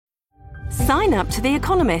Sign up to The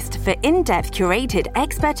Economist for in-depth curated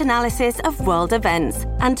expert analysis of world events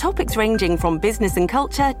and topics ranging from business and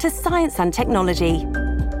culture to science and technology.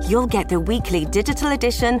 You'll get the weekly digital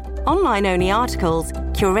edition, online-only articles,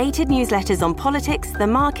 curated newsletters on politics, the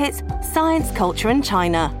markets, science, culture and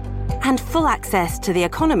China, and full access to The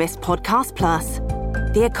Economist Podcast Plus.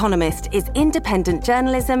 The Economist is independent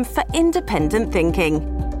journalism for independent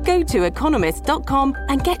thinking. Go to economist.com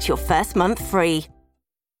and get your first month free.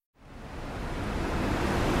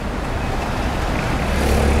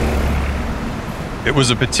 It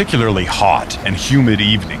was a particularly hot and humid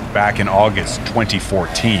evening back in August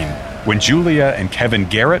 2014 when Julia and Kevin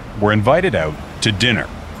Garrett were invited out to dinner.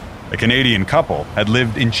 The Canadian couple had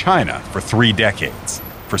lived in China for 3 decades.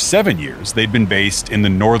 For 7 years, they'd been based in the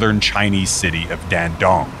northern Chinese city of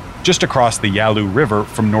Dandong, just across the Yalu River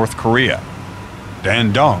from North Korea.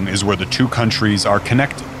 Dandong is where the two countries are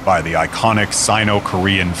connected by the iconic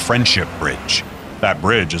Sino-Korean Friendship Bridge. That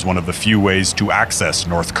bridge is one of the few ways to access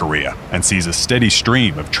North Korea and sees a steady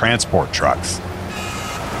stream of transport trucks.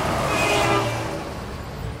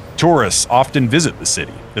 Tourists often visit the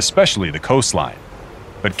city, especially the coastline.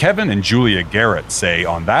 But Kevin and Julia Garrett say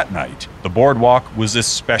on that night, the boardwalk was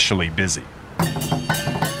especially busy.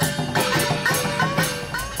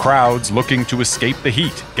 Crowds looking to escape the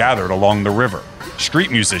heat gathered along the river.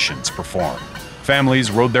 Street musicians performed.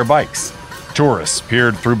 Families rode their bikes. Tourists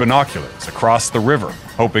peered through binoculars across the river,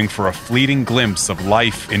 hoping for a fleeting glimpse of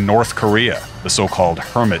life in North Korea, the so-called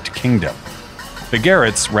Hermit Kingdom. The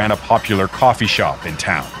Garretts ran a popular coffee shop in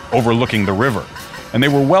town, overlooking the river, and they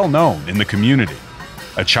were well known in the community.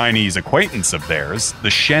 A Chinese acquaintance of theirs, the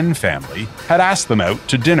Shen family, had asked them out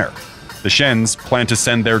to dinner. The Shens planned to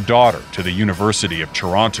send their daughter to the University of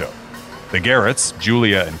Toronto. The Garretts,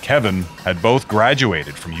 Julia and Kevin, had both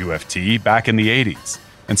graduated from U of T back in the 80s.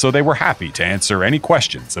 And so they were happy to answer any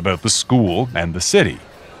questions about the school and the city.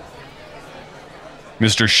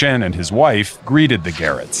 Mr. Shen and his wife greeted the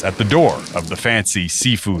Garretts at the door of the fancy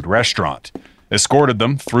seafood restaurant, escorted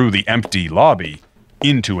them through the empty lobby,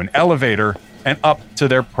 into an elevator, and up to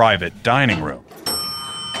their private dining room.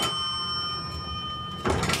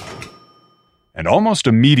 And almost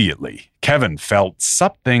immediately, Kevin felt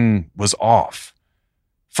something was off.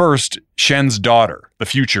 First, Shen's daughter, the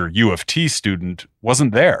future U of T student,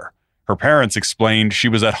 wasn't there. Her parents explained she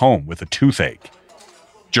was at home with a toothache.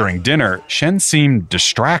 During dinner, Shen seemed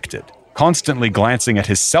distracted, constantly glancing at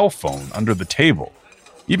his cell phone under the table.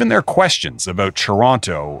 Even their questions about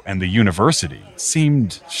Toronto and the university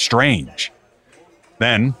seemed strange.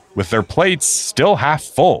 Then, with their plates still half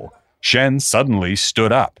full, Shen suddenly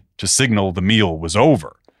stood up to signal the meal was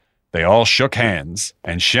over. They all shook hands,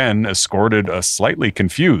 and Shen escorted a slightly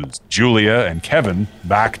confused Julia and Kevin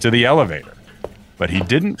back to the elevator. But he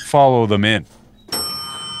didn't follow them in.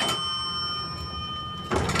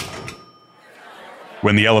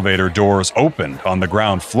 When the elevator doors opened on the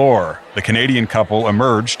ground floor, the Canadian couple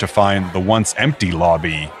emerged to find the once empty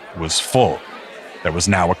lobby was full. There was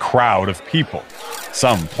now a crowd of people,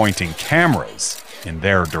 some pointing cameras in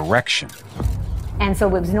their direction. And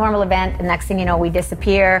so it was a normal event. The next thing you know, we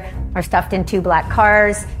disappear, are stuffed in 2 black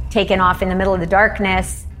cars, taken off in the middle of the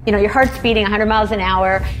darkness. You know, your heart's beating 100 miles an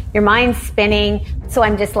hour, your mind's spinning. So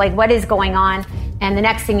I'm just like, what is going on? And the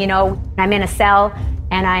next thing you know, I'm in a cell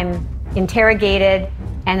and I'm interrogated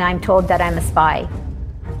and I'm told that I'm a spy.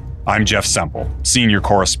 I'm Jeff Semple, senior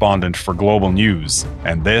correspondent for Global News,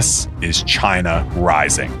 and this is China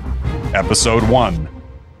Rising. Episode 1,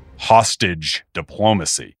 Hostage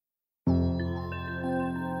Diplomacy.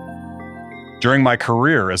 During my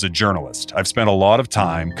career as a journalist, I've spent a lot of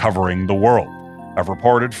time covering the world. I've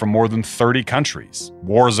reported from more than 30 countries,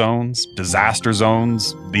 war zones, disaster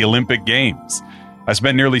zones, the Olympic Games. I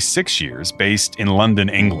spent nearly 6 years based in London,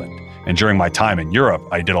 England, and during my time in Europe,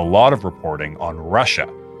 I did a lot of reporting on Russia,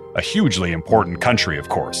 a hugely important country, of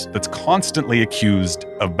course, that's constantly accused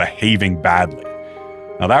of behaving badly.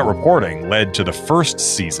 Now, that reporting led to the first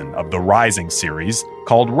season of the Rising series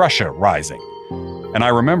called Russia Rising. And I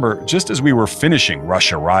remember, just as we were finishing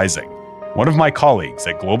Russia Rising, one of my colleagues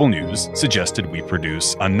at Global News suggested we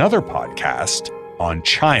produce another podcast on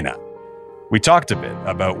China. We talked a bit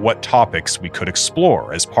about what topics we could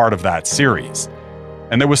explore as part of that series.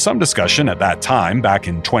 And there was some discussion at that time, back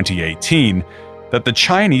in 2018, that the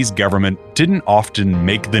Chinese government didn't often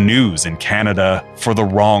make the news in Canada for the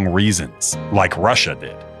wrong reasons, like Russia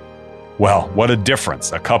did. Well, what a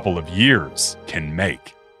difference a couple of years can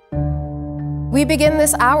make. We begin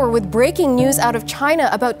this hour with breaking news out of China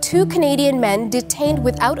about 2 Canadian men detained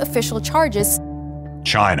without official charges.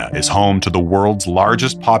 China is home to the world's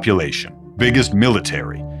largest population, biggest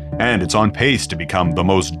military, and it's on pace to become the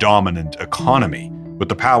most dominant economy, with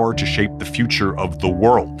the power to shape the future of the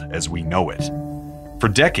world as we know it. For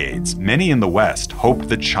decades, many in the West hoped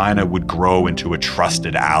that China would grow into a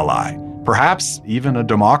trusted ally, perhaps even a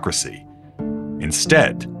democracy.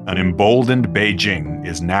 Instead, an emboldened Beijing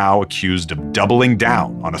is now accused of doubling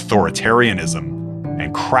down on authoritarianism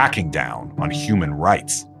and cracking down on human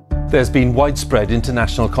rights. There's been widespread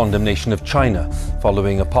international condemnation of China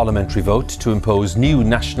following a parliamentary vote to impose new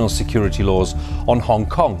national security laws on Hong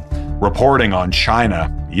Kong. Reporting on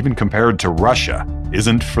China, even compared to Russia,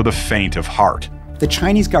 isn't for the faint of heart. The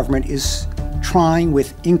Chinese government is trying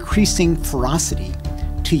with increasing ferocity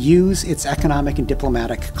to use its economic and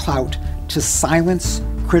diplomatic clout to silence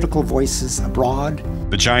critical voices abroad.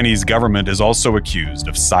 The Chinese government is also accused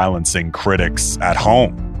of silencing critics at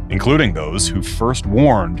home, including those who first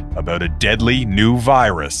warned about a deadly new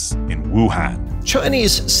virus in Wuhan.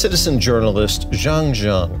 Chinese citizen journalist Zhang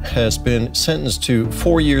Jiang has been sentenced to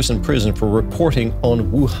 4 years in prison for reporting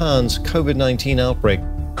on Wuhan's COVID-19 outbreak.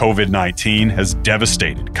 COVID-19 has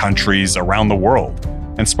devastated countries around the world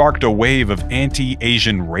and sparked a wave of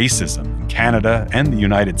anti-Asian racism in Canada and the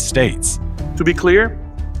United States. To be clear,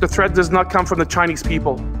 the threat does not come from the Chinese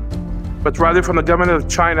people, but rather from the government of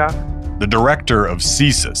China. The director of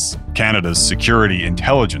CSIS, Canada's Security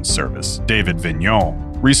Intelligence Service, David Vignon,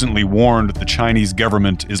 recently warned the Chinese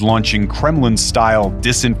government is launching Kremlin-style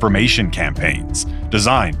disinformation campaigns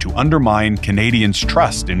designed to undermine Canadians'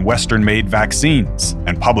 trust in Western-made vaccines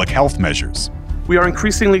and public health measures. We are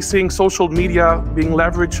increasingly seeing social media being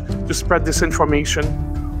leveraged to spread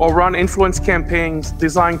disinformation or run influence campaigns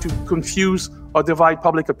designed to confuse or divide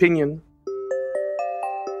public opinion.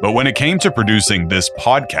 But when it came to producing this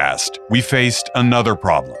podcast, we faced another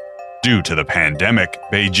problem. Due to the pandemic,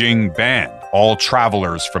 Beijing banned all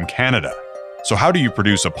travelers from Canada. So how do you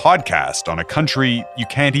produce a podcast on a country you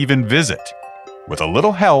can't even visit? With a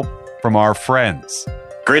little help from our friends.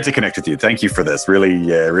 Great to connect with you. Thank you for this.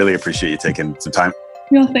 Really appreciate you taking some time.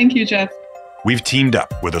 No, thank you, Jeff. We've teamed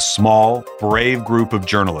up with a small, brave group of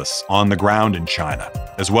journalists on the ground in China,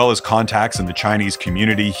 as well as contacts in the Chinese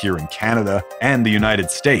community here in Canada and the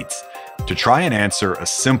United States, to try and answer a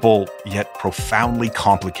simple yet profoundly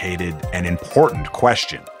complicated and important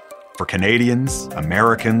question. For Canadians,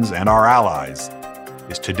 Americans, and our allies,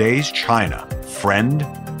 is today's China friend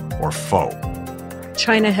or foe?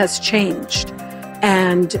 China has changed,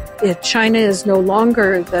 and China is no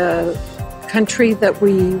longer the country that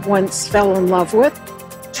we once fell in love with.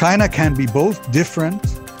 China can be both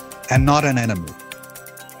different and not an enemy.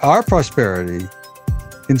 Our prosperity,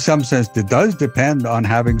 in some sense, it does depend on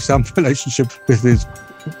having some relationship with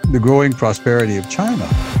the growing prosperity of China.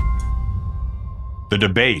 The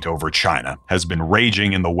debate over China has been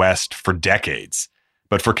raging in the West for decades.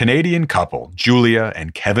 But for Canadian couple Julia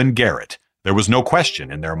and Kevin Garrett, there was no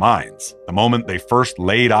question in their minds. The moment they first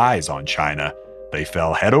laid eyes on China, they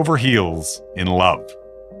fell head over heels in love.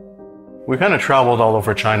 We kind of traveled all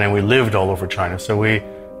over China and we lived all over China. So we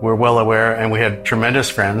were well aware and we had tremendous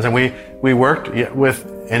friends and we worked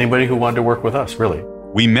with anybody who wanted to work with us, really.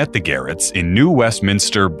 We met the Garretts in New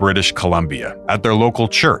Westminster, British Columbia, at their local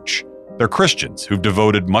church. They're Christians who've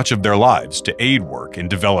devoted much of their lives to aid work in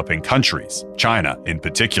developing countries, China in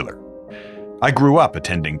particular. I grew up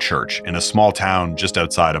attending church in a small town just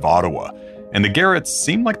outside of Ottawa, and the Garretts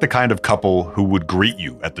seemed like the kind of couple who would greet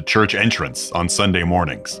you at the church entrance on Sunday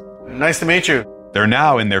mornings. Nice to meet you. They're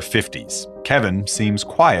now in their 50s. Kevin seems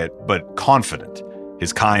quiet but confident,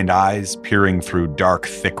 his kind eyes peering through dark,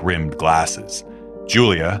 thick-rimmed glasses.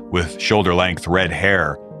 Julia, with shoulder-length red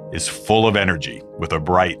hair, is full of energy with a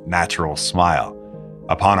bright, natural smile.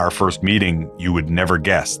 Upon our first meeting, you would never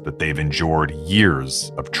guess that they've endured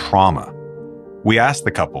years of trauma. We asked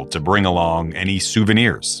the couple to bring along any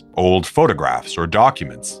souvenirs, old photographs or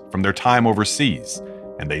documents from their time overseas,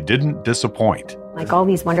 and they didn't disappoint. Like all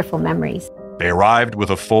these wonderful memories. They arrived with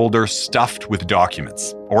a folder stuffed with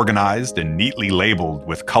documents, organized and neatly labeled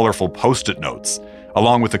with colorful Post-it notes,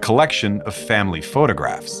 along with a collection of family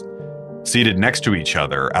photographs. Seated next to each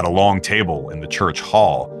other at a long table in the church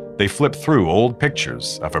hall, they flipped through old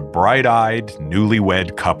pictures of a bright-eyed,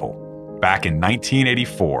 newlywed couple. Back in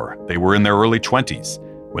 1984, they were in their early 20s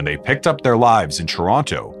when they picked up their lives in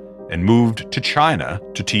Toronto and moved to China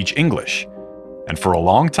to teach English. And for a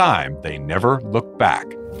long time, they never looked back.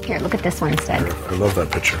 Here, look at this one instead. I love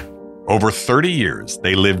that picture. Over 30 years,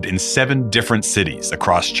 they lived in 7 different cities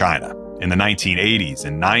across China. In the 1980s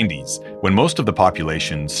and 90s, when most of the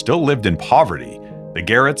population still lived in poverty, the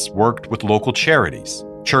Garretts worked with local charities,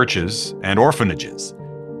 churches, and orphanages.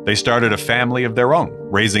 They started a family of their own,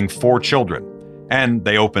 raising 4 children, and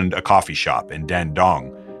they opened a coffee shop in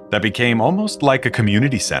Dandong, that became almost like a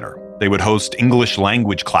community center. They would host English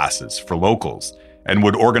language classes for locals and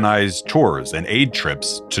would organize tours and aid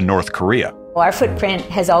trips to North Korea. Our footprint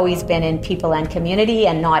has always been in people and community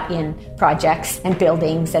and not in projects and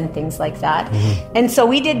buildings and things like that. Mm-hmm. And so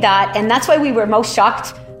we did that, and that's why we were most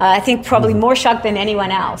shocked, I think probably more shocked than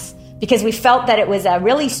anyone else, because we felt that it was a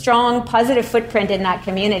really strong, positive footprint in that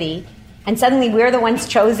community, and suddenly we're the ones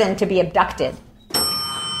chosen to be abducted.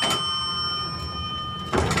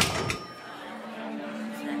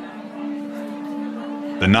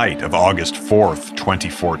 The night of August 4th,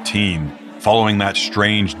 2014, following that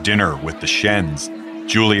strange dinner with the Shens,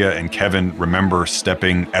 Julia and Kevin remember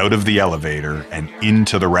stepping out of the elevator and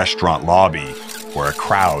into the restaurant lobby where a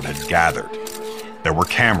crowd had gathered. There were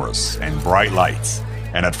cameras and bright lights,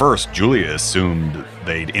 and at first Julia assumed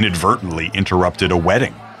they'd inadvertently interrupted a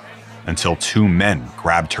wedding until two men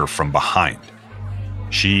grabbed her from behind.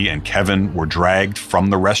 She and Kevin were dragged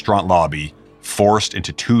from the restaurant lobby, forced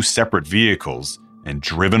into two separate vehicles, and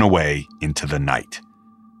driven away into the night.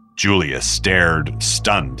 Julia stared,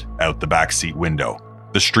 stunned, out the backseat window,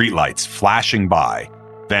 the streetlights flashing by,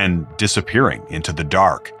 then disappearing into the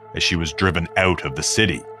dark as she was driven out of the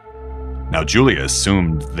city. Now, Julia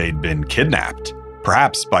assumed they'd been kidnapped,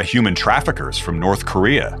 perhaps by human traffickers from North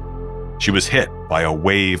Korea. She was hit by a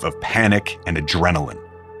wave of panic and adrenaline.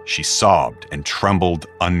 She sobbed and trembled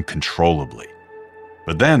uncontrollably.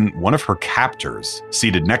 But then one of her captors,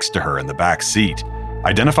 seated next to her in the back seat,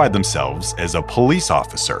 identified themselves as a police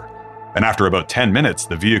officer, and after about 10 minutes,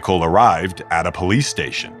 the vehicle arrived at a police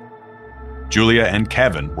station. Julia and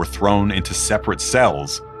Kevin were thrown into separate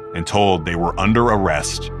cells and told they were under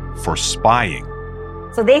arrest for spying.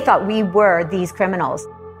 So they thought we were these criminals.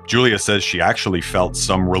 Julia says she actually felt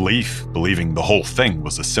some relief, believing the whole thing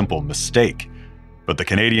was a simple mistake. But the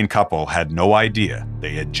Canadian couple had no idea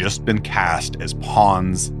they had just been cast as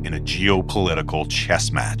pawns in a geopolitical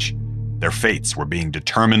chess match. Their fates were being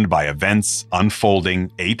determined by events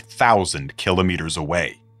unfolding 8,000 kilometers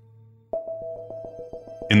away.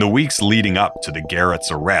 In the weeks leading up to the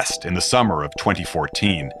Garretts' arrest in the summer of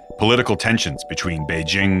 2014, political tensions between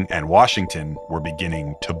Beijing and Washington were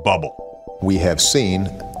beginning to bubble. We have seen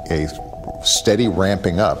a steady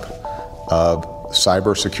ramping up of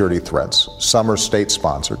cybersecurity threats. Some are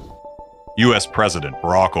state-sponsored. U.S. President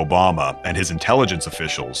Barack Obama and his intelligence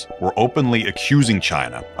officials were openly accusing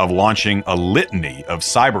China of launching a litany of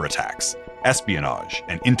cyber attacks, espionage,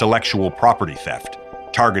 and intellectual property theft,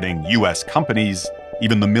 targeting U.S. companies,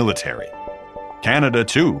 even the military. Canada,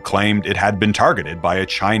 too, claimed it had been targeted by a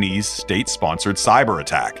Chinese state-sponsored cyber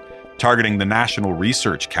attack, targeting the National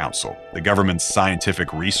Research Council, the government's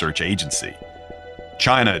scientific research agency.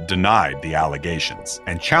 China denied the allegations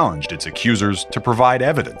and challenged its accusers to provide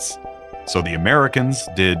evidence. So the Americans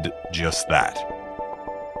did just that.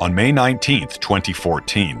 On May 19,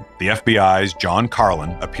 2014, the FBI's John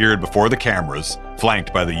Carlin appeared before the cameras,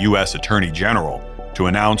 flanked by the U.S. Attorney General, to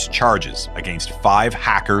announce charges against 5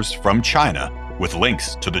 hackers from China with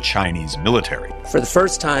links to the Chinese military. For the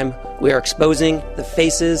first time, we are exposing the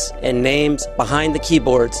faces and names behind the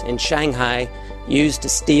keyboards in Shanghai used to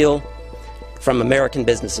steal from American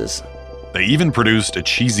businesses. They even produced a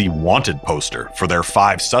cheesy wanted poster for their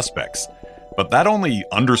 5 suspects, but that only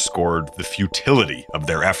underscored the futility of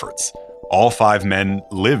their efforts. All 5 men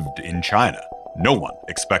lived in China. No one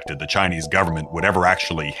expected the Chinese government would ever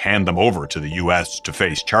actually hand them over to the U.S. to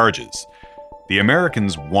face charges. The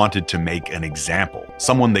Americans wanted to make an example,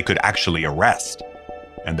 someone they could actually arrest.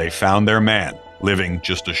 And they found their man, living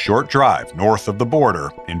just a short drive north of the border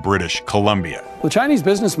in British Columbia. The Chinese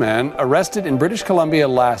businessman arrested in British Columbia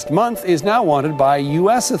last month is now wanted by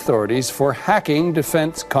U.S. authorities for hacking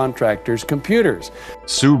defense contractors' computers.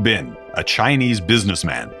 Su Bin, a Chinese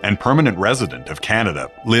businessman and permanent resident of Canada,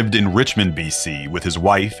 lived in Richmond, BC with his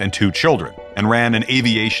wife and 2 children and ran an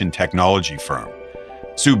aviation technology firm.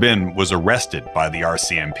 Su Bin was arrested by the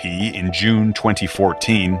RCMP in June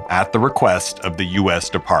 2014 at the request of the U.S.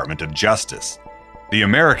 Department of Justice. The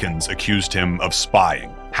Americans accused him of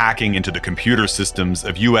spying, hacking into the computer systems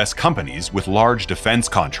of U.S. companies with large defense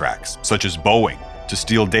contracts, such as Boeing, to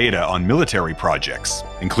steal data on military projects,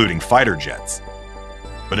 including fighter jets.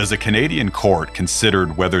 But as a Canadian court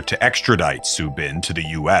considered whether to extradite Su Bin to the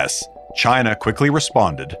U.S., China quickly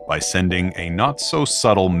responded by sending a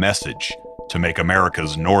not-so-subtle message to make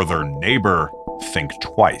America's northern neighbor think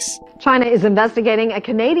twice. China is investigating a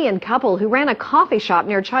Canadian couple who ran a coffee shop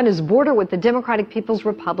near China's border with the Democratic People's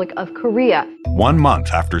Republic of Korea. 1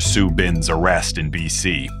 month after Su Bin's arrest in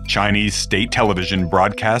BC, Chinese state television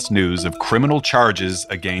broadcast news of criminal charges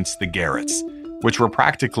against the Garretts, which were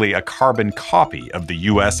practically a carbon copy of the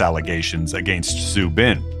U.S. allegations against Su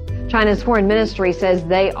Bin. China's foreign ministry says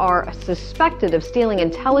they are suspected of stealing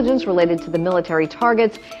intelligence related to the military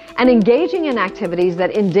targets and engaging in activities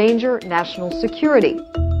that endanger national security.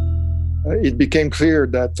 It became clear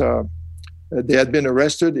that they had been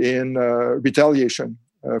arrested in retaliation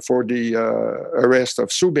for the arrest of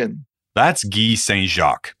Su Bin. That's Guy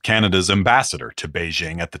Saint-Jacques, Canada's ambassador to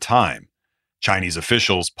Beijing at the time. Chinese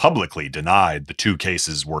officials publicly denied the two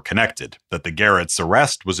cases were connected, that the Garretts'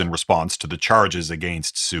 arrest was in response to the charges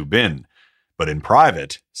against Su Bin. But in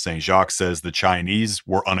private, Saint-Jacques says the Chinese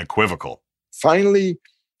were unequivocal. Finally,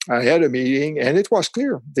 I had a meeting, and it was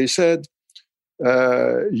clear. They said,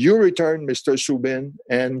 you return Mr. Su Bin,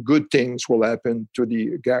 and good things will happen to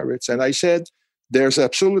the Garretts. And I said, there's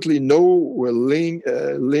absolutely no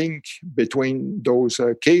link between those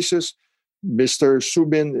cases. Mr. Su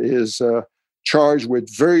Bin is charged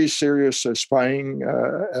with very serious spying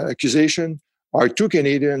accusation. Our two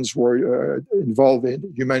Canadians were involved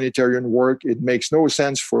in humanitarian work. It makes no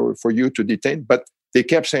sense for you to detain. But they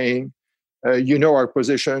kept saying, you know our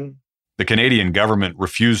position. The Canadian government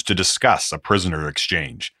refused to discuss a prisoner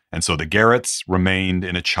exchange, and so the Garretts remained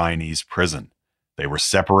in a Chinese prison. They were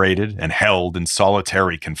separated and held in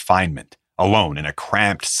solitary confinement, alone in a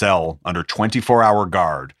cramped cell under 24-hour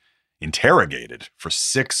guard, interrogated for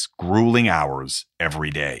 6 grueling hours every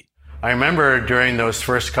day. I remember during those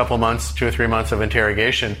first couple months, 2 or 3 months of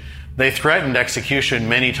interrogation, they threatened execution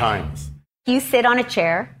many times. You sit on a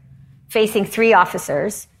chair facing 3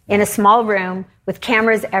 officers in a small room with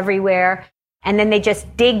cameras everywhere, and then they just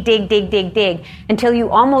dig until you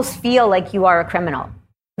almost feel like you are a criminal.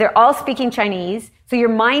 They're all speaking Chinese, so your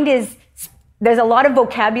mind there's a lot of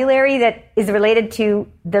vocabulary that is related to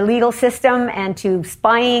the legal system and to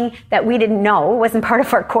spying that we didn't know, wasn't part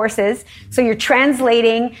of our courses. So you're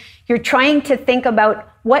translating, you're trying to think about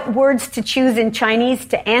what words to choose in Chinese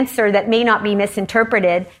to answer that may not be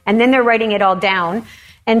misinterpreted, and then they're writing it all down.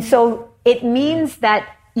 And so it means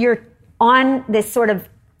that you're on this sort of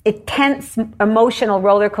intense emotional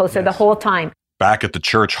roller coaster the whole time. Back at the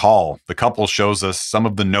church hall, the couple shows us some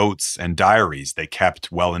of the notes and diaries they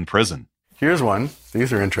kept while in prison. Here's one.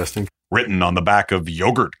 These are interesting. Written on the back of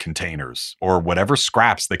yogurt containers or whatever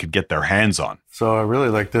scraps they could get their hands on. So I really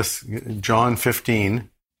like this. John 15.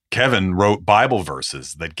 Kevin wrote Bible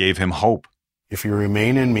verses that gave him hope. If you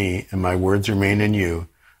remain in me and my words remain in you,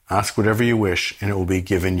 ask whatever you wish and it will be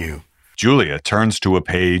given you. Julia turns to a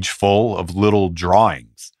page full of little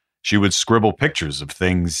drawings. She would scribble pictures of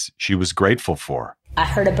things she was grateful for. I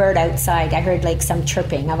heard a bird outside. I heard like some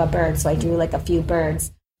chirping of a bird, so I drew like a few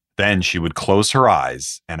birds. Then she would close her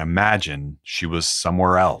eyes and imagine she was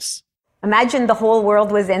somewhere else. Imagine the whole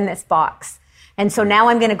world was in this box. And so now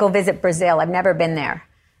I'm going to go visit Brazil. I've never been there.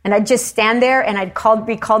 And I'd just stand there and I'd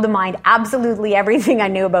recall to mind absolutely everything I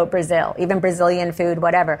knew about Brazil, even Brazilian food,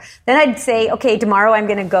 whatever. Then I'd say, okay, tomorrow I'm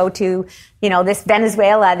going to go to, this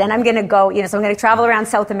Venezuela. Then I'm going to go, so I'm going to travel around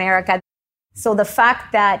South America. So the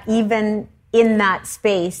fact that even in that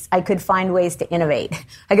space, I could find ways to innovate.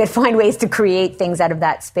 I could find ways to create things out of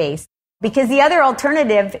that space. Because the other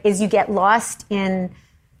alternative is you get lost in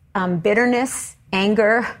bitterness,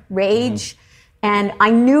 anger, rage. And I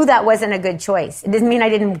knew that wasn't a good choice. It didn't mean I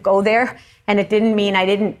didn't go there, and it didn't mean I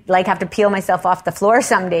didn't have to peel myself off the floor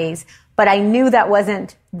some days, but I knew that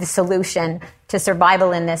wasn't the solution to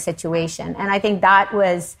survival in this situation. And I think that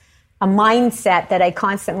was a mindset that I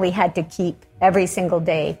constantly had to keep every single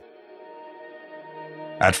day.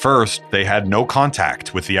 At first, they had no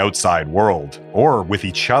contact with the outside world or with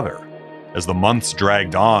each other. As the months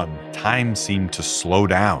dragged on, time seemed to slow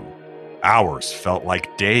down. Hours felt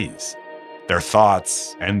like days. Their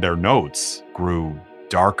thoughts and their notes grew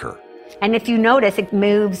darker. And if you notice, it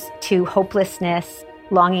moves to hopelessness,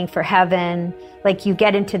 longing for heaven, like you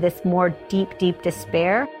get into this more deep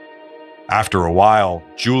despair. After a while,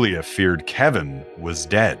 Julia feared Kevin was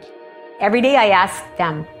dead. Every day I asked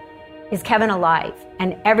them, is Kevin alive?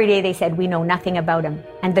 And every day they said, we know nothing about him.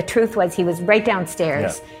 And the truth was he was right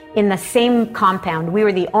downstairs in the same compound. We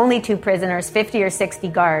were the only 2 prisoners, 50 or 60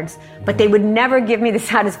 guards, but they would never give me the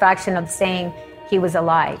satisfaction of saying he was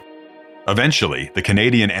alive. Eventually, the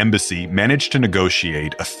Canadian embassy managed to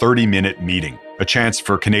negotiate a 30-minute meeting, a chance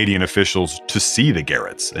for Canadian officials to see the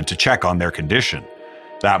Garretts and to check on their condition.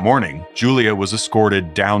 That morning, Julia was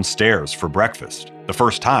escorted downstairs for breakfast, the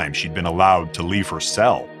first time she'd been allowed to leave her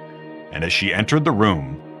cell. And as she entered the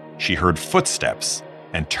room, she heard footsteps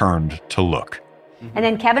and turned to look. And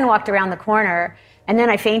then Kevin walked around the corner, and then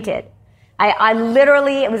I fainted. I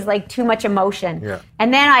literally, it was like too much emotion. Yeah.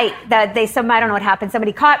 And then I don't know what happened.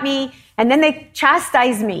 Somebody caught me, and then they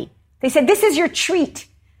chastised me. They said, this is your treat.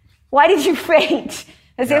 Why did you faint?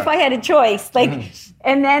 as if I had a choice.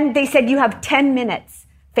 And then they said, you have 10 minutes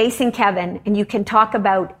facing Kevin, and you can talk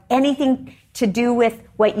about anything to do with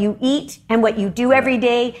what you eat and what you do every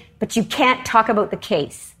day, but you can't talk about the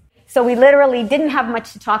case. So we literally didn't have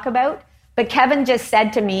much to talk about, but Kevin just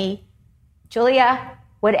said to me, Julia,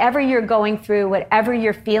 whatever you're going through, whatever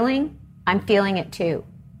you're feeling, I'm feeling it too.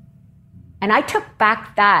 And I took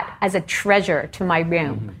back that as a treasure to my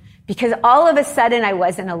room because all of a sudden I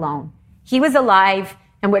wasn't alone. He was alive,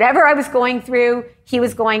 and whatever I was going through, he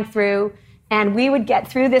was going through, and we would get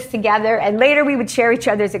through this together, and later we would share each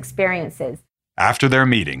other's experiences. After their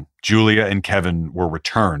meeting, Julia and Kevin were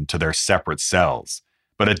returned to their separate cells.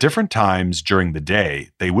 But at different times during the day,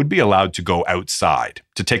 they would be allowed to go outside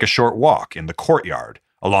to take a short walk in the courtyard,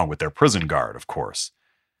 along with their prison guard, of course.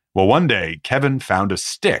 Well, one day, Kevin found a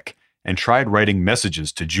stick and tried writing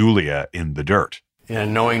messages to Julia in the dirt.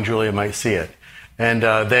 And knowing Julia might see it. And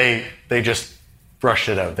they just brushed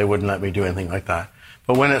it out. They wouldn't let me do anything like that.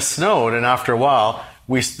 But when it snowed, and after a while,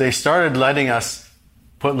 they started letting us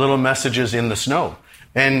put little messages in the snow.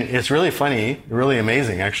 And it's really funny, really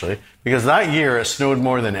amazing, actually, because that year it snowed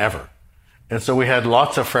more than ever. And so we had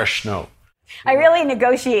lots of fresh snow. I really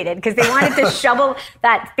negotiated because they wanted to shovel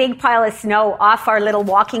that big pile of snow off our little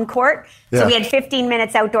walking court. So we had 15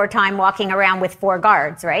 minutes outdoor time walking around with 4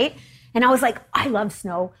 guards, right? And I was like, I love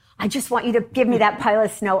snow. I just want you to give me that pile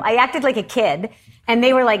of snow. I acted like a kid. And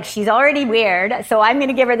they were like, she's already weird, so I'm going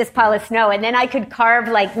to give her this pile of snow. And then I could carve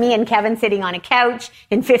like me and Kevin sitting on a couch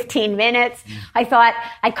in 15 minutes. I thought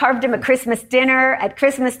I carved him a Christmas dinner at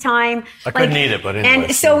Christmas time. I couldn't eat it, but anyway.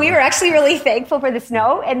 And so we were actually really thankful for the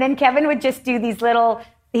snow. And then Kevin would just do these little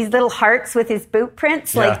hearts with his boot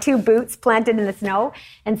prints, like 2 boots planted in the snow.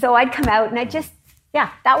 And so I'd come out and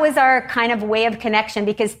that was our kind of way of connection,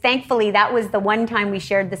 because thankfully that was the one time we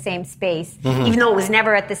shared the same space, even though it was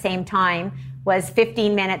never at the same time, was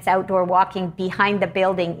 15 minutes outdoor walking behind the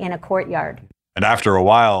building in a courtyard. And after a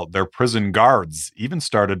while, their prison guards even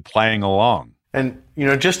started playing along. And,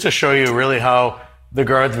 just to show you really how the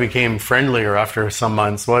guards became friendlier after some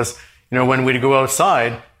months was, when we'd go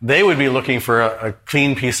outside, they would be looking for a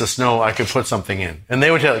clean piece of snow I could put something in. And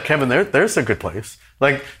they would tell Kevin, there's a good place.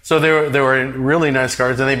 So they were really nice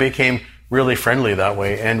guards, and they became really friendly that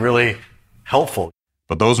way and really helpful.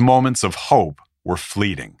 But those moments of hope were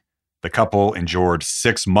fleeting. The couple endured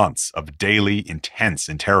 6 months of daily, intense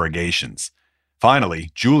interrogations. Finally,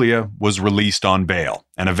 Julia was released on bail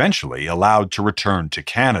and eventually allowed to return to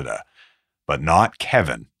Canada. But not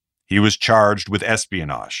Kevin. He was charged with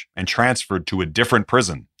espionage and transferred to a different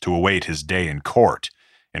prison to await his day in court,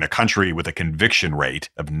 in a country with a conviction rate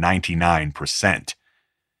of 99%.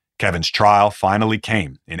 Kevin's trial finally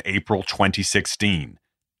came in April 2016,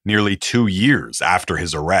 nearly 2 years after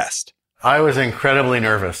his arrest. I was incredibly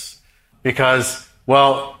nervous because,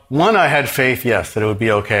 one, I had faith, yes, that it would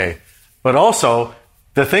be okay. But also,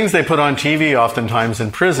 the things they put on TV oftentimes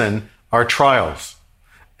in prison are trials.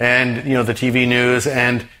 And, the TV news,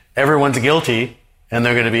 and everyone's guilty, and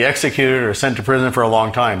they're going to be executed or sent to prison for a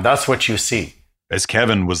long time. That's what you see. As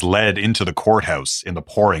Kevin was led into the courthouse in the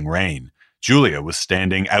pouring rain, Julia was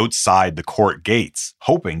standing outside the court gates,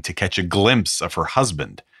 hoping to catch a glimpse of her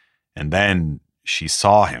husband. And then she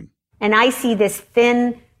saw him. And I see this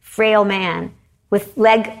thin, frail man with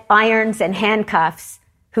leg irons and handcuffs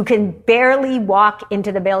who can barely walk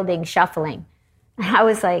into the building shuffling. And I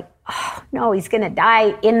was like, oh, no, he's going to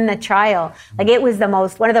die in the trial. It was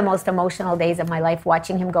one of the most emotional days of my life,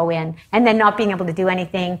 watching him go in and then not being able to do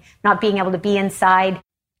anything, not being able to be inside.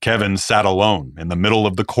 Kevin sat alone in the middle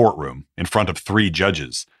of the courtroom in front of 3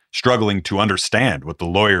 judges, struggling to understand what the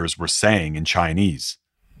lawyers were saying in Chinese.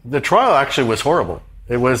 The trial actually was horrible.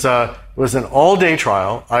 It was an all-day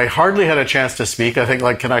trial. I hardly had a chance to speak. I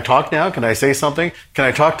think, can I talk now? Can I say something? Can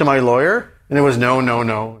I talk to my lawyer? And it was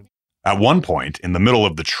no. At one point, in the middle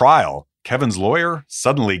of the trial, Kevin's lawyer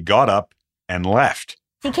suddenly got up and left.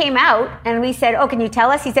 He came out and we said, can you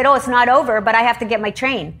tell us? He said, it's not over, but I have to get my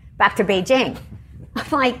train back to Beijing. I'm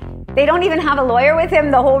like, they don't even have a lawyer with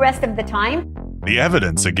him the whole rest of the time? The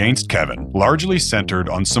evidence against Kevin largely centered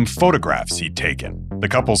on some photographs he'd taken. The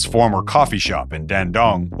couple's former coffee shop in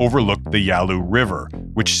Dandong overlooked the Yalu River,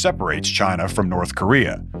 which separates China from North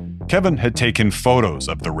Korea. Kevin had taken photos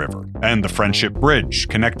of the river and the Friendship Bridge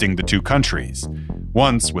connecting the 2 countries.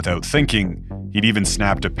 Once, without thinking, he'd even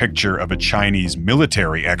snapped a picture of a Chinese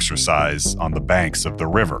military exercise on the banks of the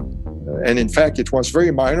river. And in fact, it was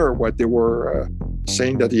very minor what they were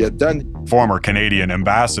saying that he had done. Former Canadian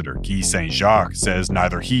Ambassador Guy Saint-Jacques says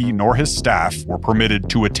neither he nor his staff were permitted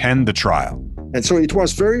to attend the trial. And so it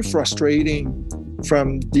was very frustrating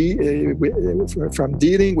from dealing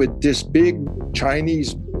with this big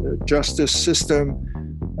Chinese justice system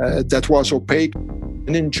that was opaque.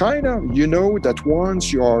 And in China, you know that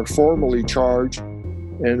once you are formally charged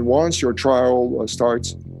and once your trial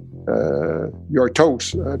starts, you're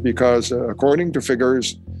toast because according to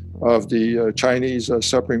figures of the Chinese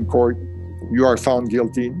Supreme Court, you are found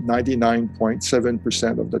guilty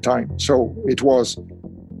 99.7% of the time. So it was,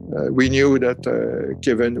 we knew that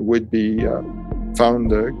Kevin would be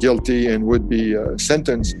found guilty and would be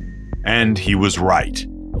sentenced. And he was right.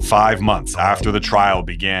 5 months after the trial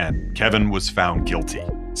began, Kevin was found guilty,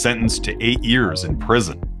 sentenced to 8 years in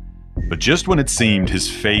prison. But just when it seemed his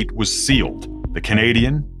fate was sealed, the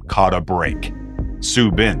Canadian caught a break.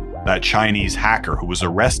 Su Bin, that Chinese hacker who was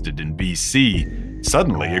arrested in BC,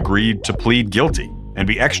 suddenly agreed to plead guilty and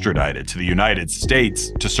be extradited to the United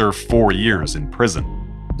States to serve 4 years in prison.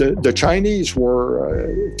 The Chinese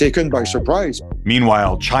were taken by surprise.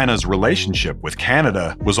 Meanwhile, China's relationship with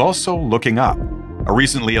Canada was also looking up. A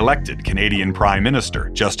recently elected Canadian Prime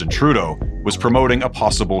Minister, Justin Trudeau, was promoting a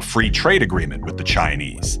possible free trade agreement with the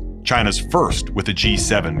Chinese, China's first with a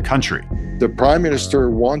G7 country. The Prime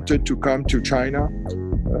Minister wanted to come to China.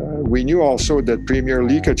 We knew also that Premier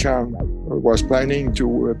Li Keqiang was planning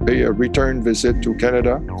to pay a return visit to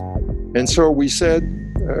Canada. And so we said,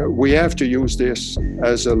 we have to use this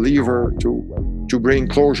as a lever to bring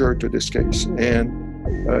closure to this case. And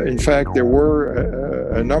in fact, there were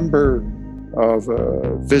a number of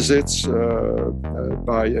visits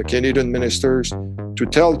by Canadian ministers to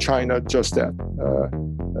tell China just that.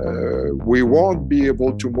 We won't be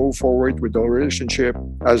able to move forward with the relationship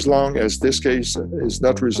as long as this case is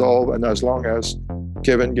not resolved and as long as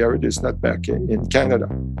Kevin Garrett is not back in Canada.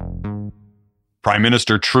 Prime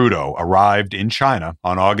Minister Trudeau arrived in China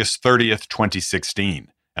on August 30th, 2016,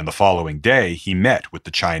 and the following day he met with the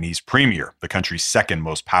Chinese premier, the country's second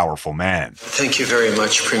most powerful man. Thank you very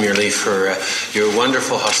much, Premier Li, for your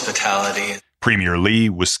wonderful hospitality. Premier Li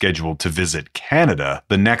was scheduled to visit Canada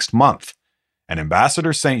the next month, and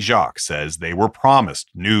Ambassador St. Jacques says they were promised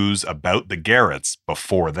news about the Garretts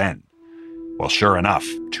before then. Well, sure enough,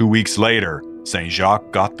 2 weeks later, St.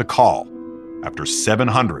 Jacques got the call. After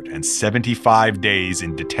 775 days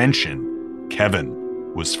in detention,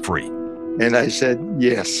 Kevin was free. And I said,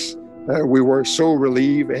 yes. We were so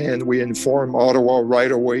relieved, and we informed Ottawa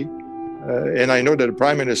right away. And I know that the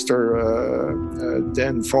Prime Minister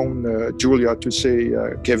then phoned Julia to say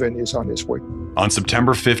Kevin is on his way. On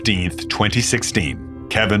September 15th, 2016,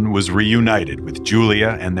 Kevin was reunited with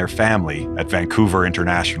Julia and their family at Vancouver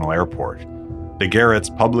International Airport. The Garretts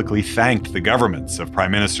publicly thanked the governments of Prime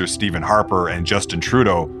Minister Stephen Harper and Justin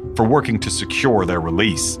Trudeau for working to secure their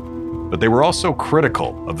release. But they were also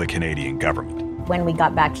critical of the Canadian government. When we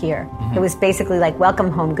got back here, it was basically like, welcome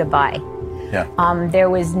home, goodbye. Yeah. There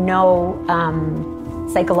was no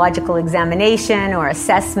psychological examination or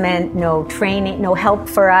assessment, no training, no help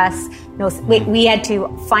for us. We had to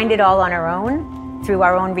find it all on our own through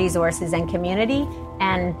our own resources and community.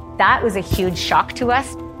 And that was a huge shock to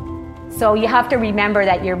us. So you have to remember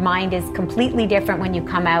that your mind is completely different when you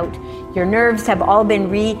come out. Your nerves have all been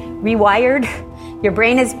rewired. Your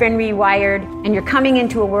brain has been rewired, and you're coming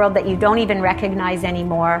into a world that you don't even recognize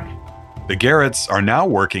anymore. The Garretts are now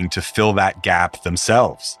working to fill that gap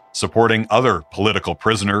themselves, supporting other political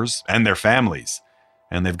prisoners and their families.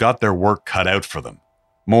 And they've got their work cut out for them.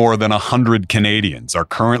 More than 100 Canadians are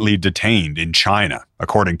currently detained in China,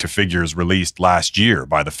 according to figures released last year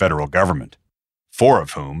by the federal government. 4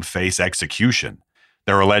 of whom face execution.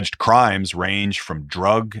 Their alleged crimes range from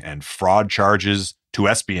drug and fraud charges to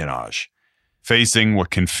espionage. Facing what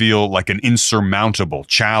can feel like an insurmountable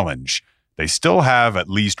challenge, they still have at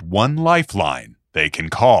least one lifeline they can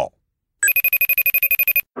call.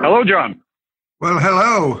 Hello, John. Well,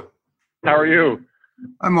 hello. How are you?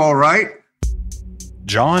 I'm all right.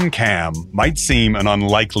 John Kam might seem an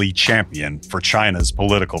unlikely champion for China's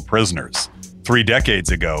political prisoners. 3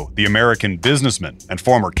 decades ago, the American businessman and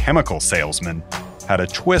former chemical salesman had a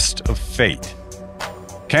twist of fate.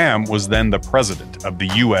 Kam was then the president of the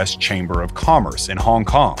U.S. Chamber of Commerce in Hong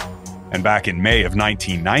Kong. And back in May of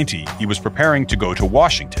 1990, he was preparing to go to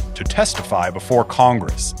Washington to testify before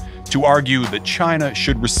Congress to argue that China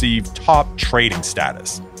should receive top trading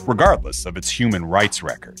status, regardless of its human rights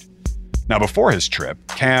record. Now, before his trip,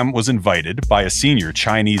 Kam was invited by a senior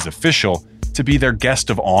Chinese official to be their guest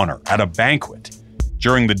of honor at a banquet.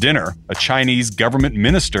 During the dinner, a Chinese government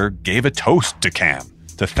minister gave a toast to Kam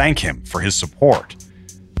to thank him for his support.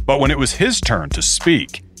 But when it was his turn to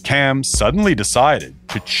speak, Kam suddenly decided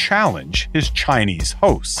to challenge his Chinese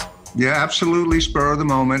hosts. Yeah, absolutely spur of the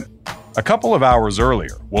moment. A couple of hours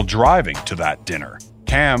earlier, while driving to that dinner,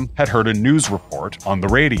 Cam had heard a news report on the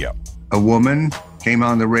radio. A woman came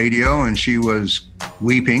on the radio and she was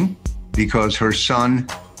weeping because her son,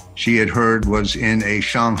 she had heard, was in a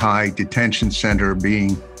Shanghai detention center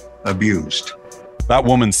being abused. That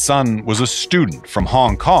woman's son was a student from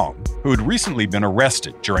Hong Kong who had recently been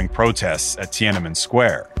arrested during protests at Tiananmen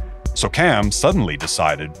Square. So Cam suddenly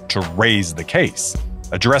decided to raise the case.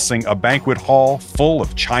 Addressing a banquet hall full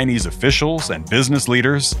of Chinese officials and business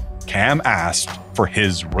leaders, Cam asked for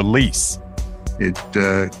his release. It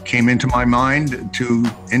came into my mind to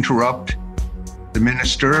interrupt the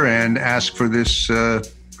minister and ask for this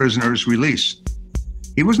prisoner's release.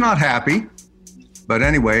 He was not happy, but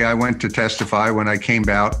anyway, I went to testify. When I came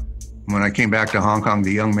back to Hong Kong,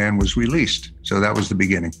 the young man was released. So that was the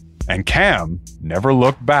beginning. And Cam never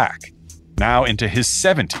looked back. Now into his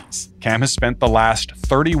 70s, Cam has spent the last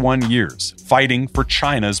 31 years fighting for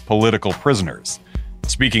China's political prisoners.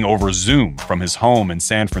 Speaking over Zoom from his home in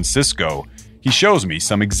San Francisco, he shows me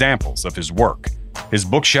some examples of his work. His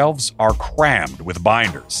bookshelves are crammed with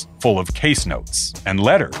binders full of case notes and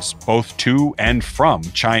letters both to and from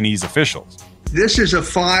Chinese officials. This is a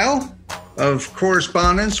file of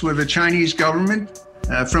correspondence with the Chinese government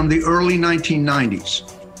from the early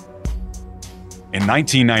 1990s. In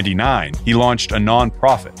 1999, he launched a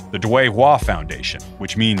nonprofit, the Duihua Foundation,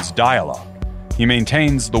 which means dialogue. He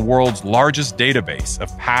maintains the world's largest database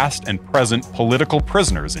of past and present political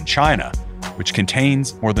prisoners in China, which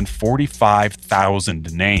contains more than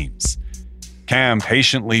 45,000 names. Cam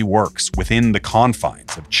patiently works within the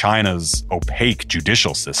confines of China's opaque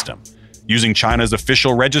judicial system, using China's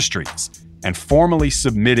official registries and formally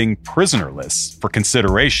submitting prisoner lists for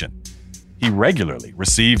consideration. He regularly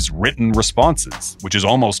receives written responses, which is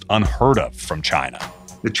almost unheard of from China.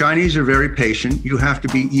 The Chinese are very patient. You have to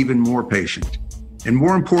be even more patient. And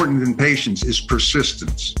more important than patience is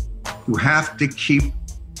persistence. You have to keep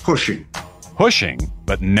pushing. Pushing,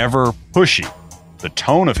 but never pushy. The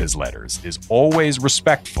tone of his letters is always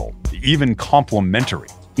respectful, even complimentary.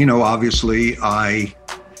 You know, obviously, I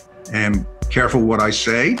am careful what I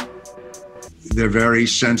say. They're very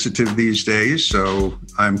sensitive these days, so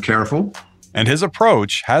I'm careful. And his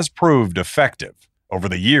approach has proved effective. Over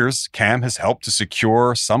the years, Cam has helped to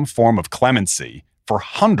secure some form of clemency for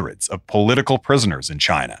hundreds of political prisoners in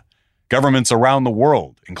China. Governments around the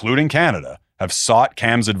world, including Canada, have sought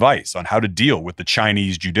Cam's advice on how to deal with the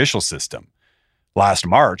Chinese judicial system. Last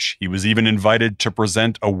March, he was even invited to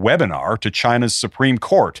present a webinar to China's Supreme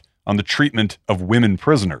Court on the treatment of women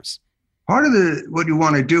prisoners. Part of what you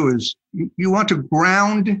want to do is you want to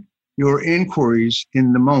ground your inquiries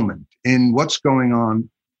in the moment, in what's going on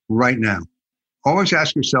right now. Always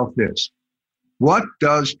ask yourself this: what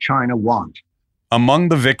does China want? Among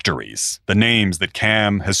the victories, the names that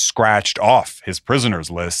Cam has scratched off his prisoners'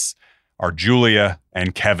 lists are Julia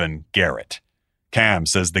and Kevin Garrett. Cam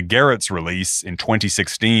says the Garrett's release in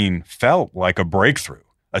 2016 felt like a breakthrough,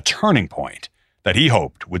 a turning point that he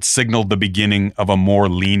hoped would signal the beginning of a more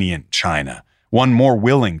lenient China, one more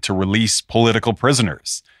willing to release political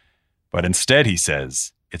prisoners. But instead, he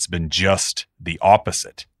says, it's been just the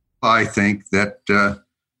opposite. I think that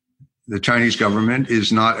the Chinese government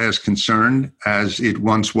is not as concerned as it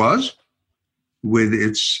once was with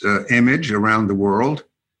its image around the world,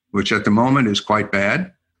 which at the moment is quite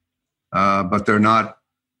bad, but they're not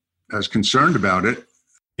as concerned about it.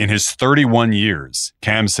 In his 31 years,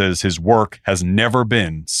 Cam says his work has never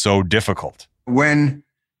been so difficult. When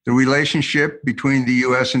the relationship between the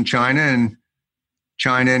U.S. and China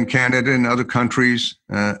and Canada and other countries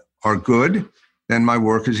are good, then my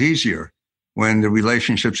work is easier. When the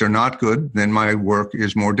relationships are not good, then my work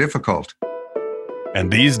is more difficult.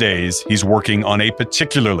 And these days, he's working on a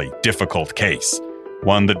particularly difficult case,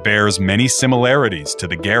 one that bears many similarities to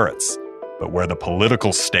the Garretts, but where the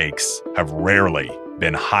political stakes have rarely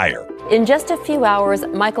been higher. In just a few hours,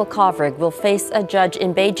 Michael Kovrig will face a judge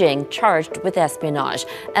in Beijing charged with espionage.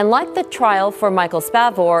 And like the trial for Michael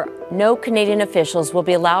Spavor, no Canadian officials will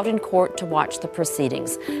be allowed in court to watch the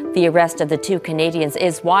proceedings. The arrest of the two Canadians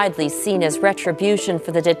is widely seen as retribution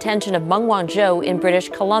for the detention of Meng Wanzhou in British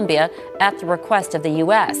Columbia at the request of the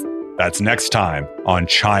U.S. That's next time on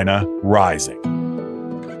China Rising.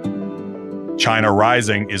 China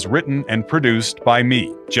Rising is written and produced by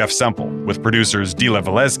me, Jeff Semple, with producers Dila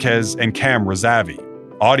Velezquez and Cam Razavi.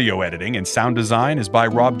 Audio editing and sound design is by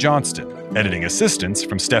Rob Johnston. Editing assistance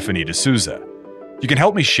from Stephanie D'Souza. You can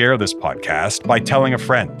help me share this podcast by telling a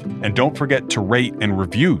friend. And don't forget to rate and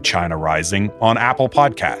review China Rising on Apple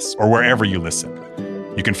Podcasts or wherever you listen.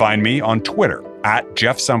 You can find me on Twitter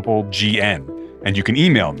 @JeffSempleGN, and you can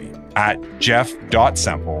email me at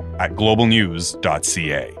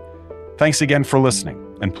jeff.semple@globalnews.ca. Thanks again for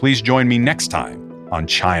listening, and please join me next time on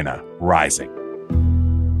China Rising.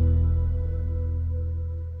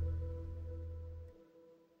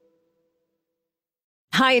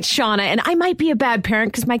 Hi, it's Shauna, and I might be a bad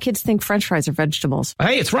parent because my kids think French fries are vegetables.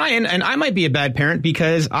 Hey, it's Ryan, and I might be a bad parent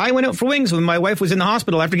because I went out for wings when my wife was in the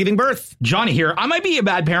hospital after giving birth. Johnny here. I might be a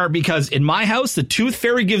bad parent because in my house, the tooth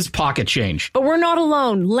fairy gives pocket change. But we're not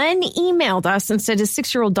alone. Len emailed us and said his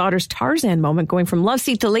 6-year-old daughter's Tarzan moment going from love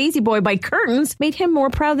seat to lazy boy by curtains made him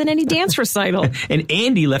more proud than any dance recital. And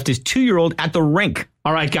Andy left his 2-year-old at the rink.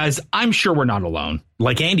 All right, guys, I'm sure we're not alone.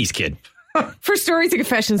 Like Andy's kid. For stories and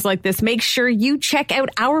confessions like this, make sure you check out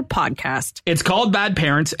our podcast. It's called Bad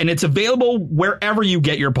Parents, and it's available wherever you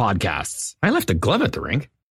get your podcasts. I left a glove at the rink.